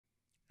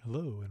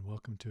Hello and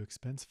welcome to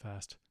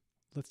expenseFAST.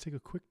 Let's take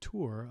a quick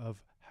tour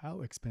of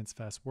how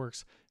expenseFAST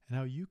works and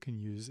how you can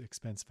use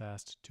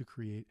expenseFAST to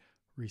create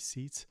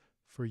receipts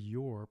for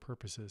your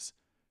purposes.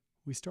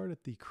 We start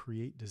at the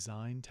Create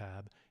Design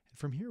tab, and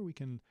from here we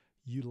can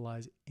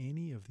utilize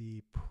any of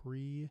the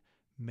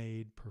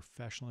pre-made,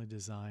 professionally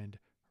designed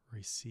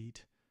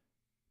receipt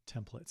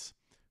templates.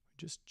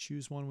 Just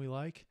choose one we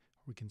like.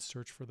 We can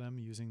search for them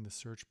using the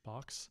search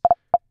box.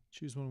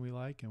 Choose one we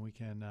like, and we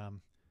can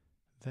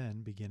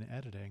then begin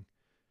editing.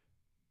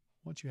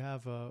 Once you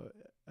have a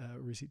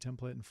receipt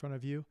template in front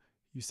of you,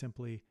 you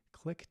simply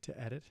click to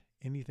edit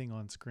anything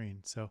on screen.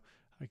 So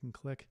I can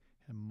click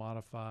and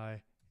modify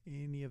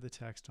any of the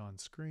text on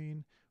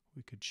screen.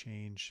 We could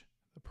change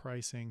the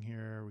pricing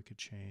here. We could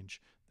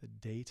change the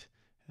date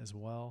as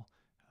well,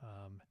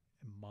 and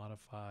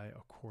modify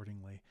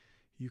accordingly.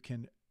 You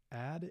can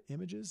add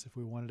images. If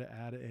we wanted to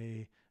add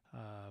a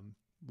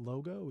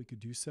logo, we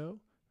could do so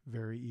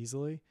very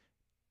easily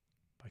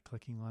by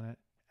clicking on it.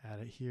 Add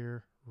it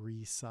here,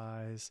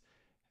 resize,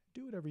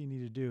 do whatever you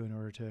need to do in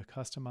order to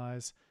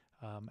customize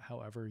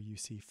however you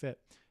see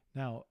fit.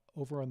 Now,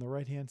 over on the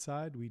right-hand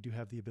side, we do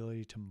have the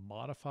ability to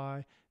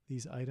modify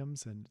these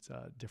items and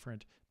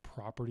different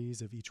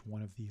properties of each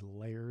one of the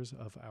layers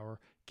of our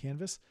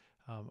canvas.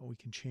 We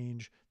can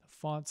change the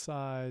font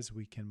size,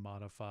 we can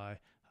modify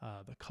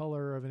the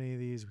color of any of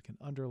these, we can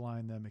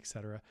underline them,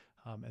 etc.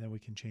 And then we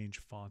can change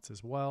fonts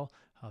as well,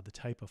 the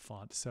type of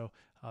font. So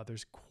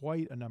there's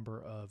quite a number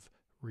of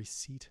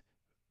receipt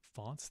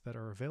fonts that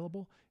are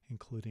available,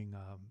 including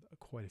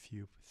quite a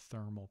few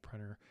thermal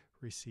printer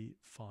receipt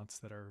fonts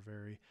that are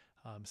very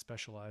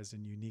specialized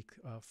and unique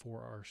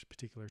for our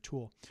particular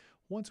tool.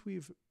 Once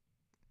we've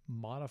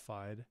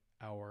modified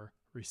our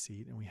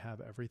receipt and we have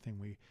everything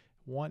we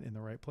want in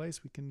the right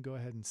place, we can go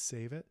ahead and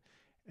save it.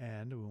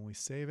 And when we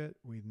save it,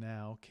 we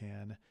now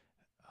can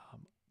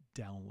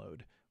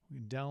download. We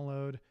can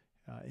download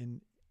in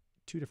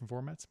two different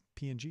formats,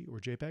 PNG or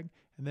JPEG,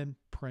 and then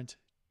print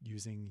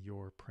using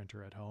your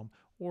printer at home.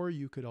 Or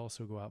you could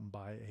also go out and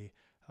buy a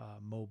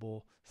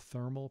mobile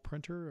thermal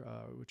printer,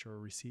 which are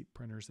receipt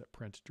printers that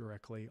print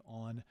directly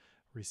on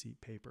receipt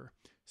paper.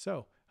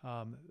 So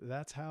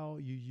that's how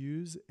you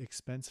use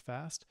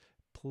expenseFAST.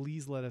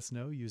 Please let us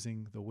know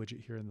using the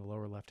widget here in the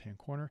lower left-hand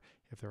corner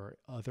if there are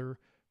other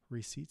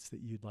receipts that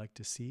you'd like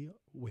to see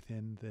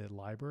within the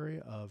library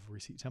of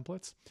receipt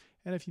templates.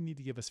 And if you need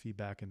to give us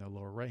feedback in the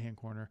lower right-hand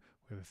corner,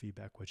 we have a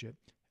feedback widget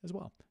as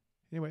well.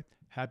 Anyway,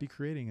 happy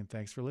creating and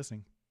thanks for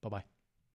listening. Bye-bye.